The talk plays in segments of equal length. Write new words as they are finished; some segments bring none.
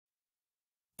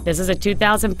This is a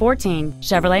 2014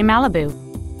 Chevrolet Malibu.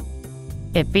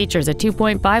 It features a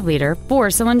 2.5-liter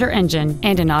four-cylinder engine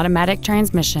and an automatic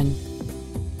transmission.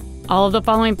 All of the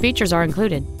following features are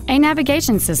included: a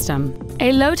navigation system,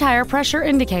 a low tire pressure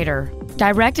indicator,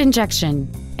 direct injection,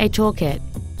 a toolkit,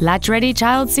 latch-ready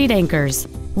child seat anchors,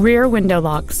 rear window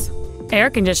locks,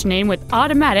 air conditioning with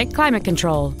automatic climate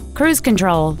control, cruise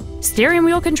control, steering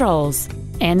wheel controls,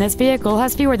 and this vehicle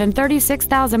has fewer than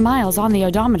 36,000 miles on the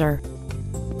odometer.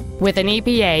 With an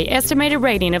EPA estimated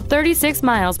rating of 36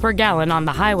 miles per gallon on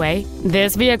the highway,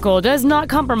 this vehicle does not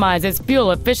compromise its fuel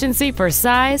efficiency for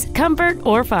size, comfort,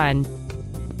 or fun.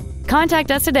 Contact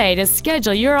us today to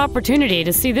schedule your opportunity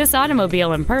to see this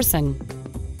automobile in person.